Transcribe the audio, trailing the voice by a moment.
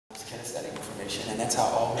generation, and that's how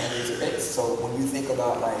all memories are based. So when you think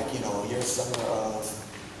about, like, you know, your summer of,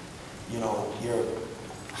 you know, your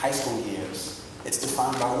high school years, it's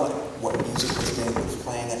defined by what music was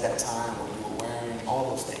playing at that time, what you were wearing, all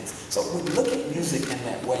those things. So when you look at music in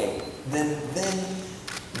that way, then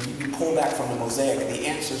you pull back from the mosaic, the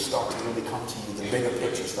answers start to really come to you, the bigger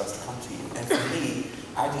picture starts to come to you. And for me,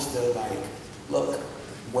 I just feel like, look,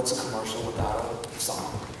 what's a commercial without a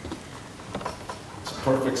song? It's a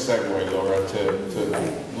perfect segue, Laura,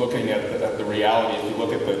 to looking at the reality. If you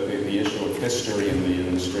look at the issue of history in the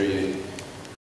industry,